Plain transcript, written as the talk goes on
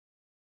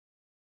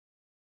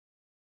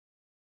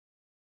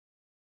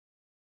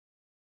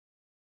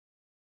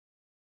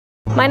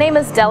My name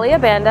is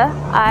Deliya Banda.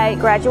 I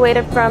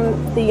graduated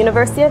from the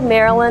University of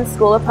Maryland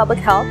School of Public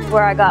Health,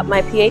 where I got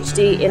my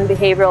Ph.D. in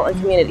Behavioral and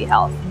Community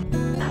Health.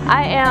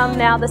 I am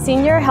now the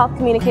Senior Health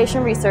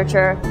Communication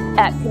Researcher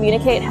at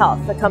Communicate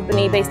Health, a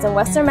company based in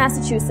Western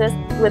Massachusetts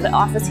with an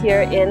office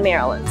here in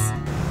Maryland.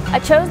 I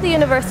chose the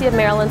University of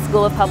Maryland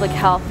School of Public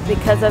Health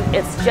because of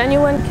its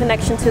genuine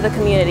connection to the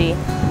community.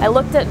 I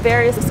looked at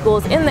various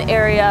schools in the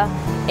area,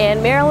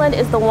 and Maryland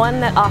is the one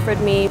that offered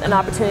me an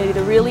opportunity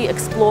to really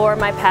explore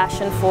my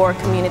passion for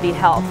community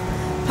health.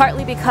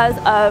 Partly because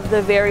of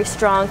the very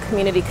strong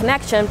community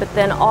connection, but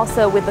then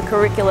also with the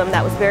curriculum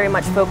that was very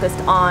much focused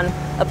on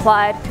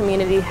applied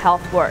community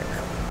health work.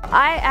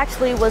 I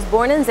actually was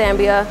born in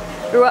Zambia,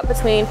 grew up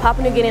between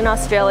Papua New Guinea and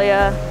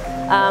Australia,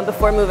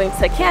 before moving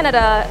to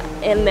Canada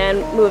and then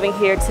moving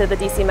here to the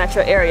DC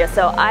metro area.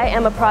 So I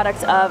am a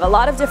product of a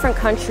lot of different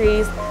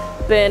countries,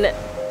 been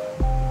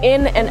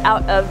in and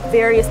out of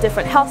various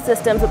different health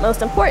systems, but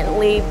most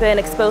importantly, been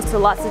exposed to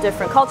lots of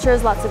different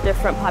cultures, lots of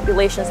different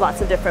populations,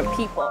 lots of different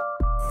people.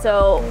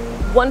 So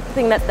one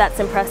thing that's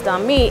impressed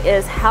on me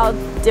is how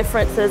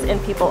differences in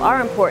people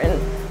are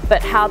important,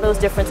 but how those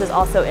differences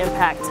also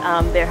impact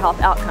their health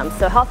outcomes.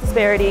 So health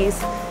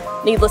disparities,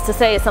 needless to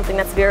say, is something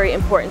that's very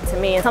important to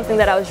me and something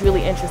that I was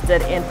really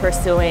interested in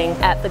pursuing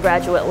at the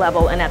graduate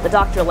level and at the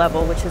doctoral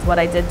level, which is what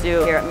I did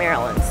do here at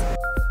Maryland.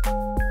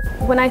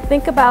 When I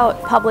think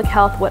about public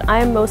health, what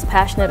I'm most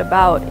passionate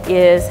about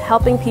is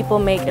helping people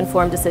make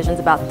informed decisions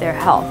about their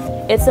health.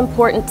 It's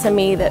important to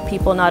me that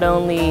people not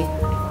only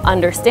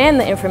understand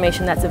the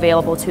information that's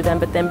available to them,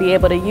 but then be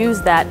able to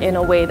use that in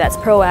a way that's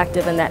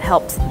proactive and that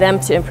helps them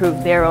to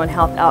improve their own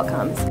health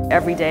outcomes.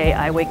 Every day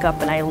I wake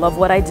up and I love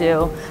what I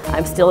do.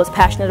 I'm still as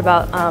passionate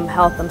about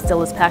health, I'm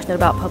still as passionate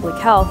about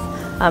public health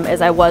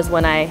as I was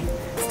when I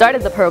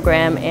started the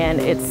program,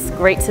 and it's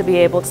great to be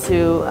able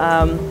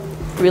to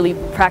really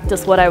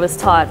practice what I was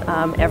taught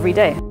every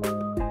day.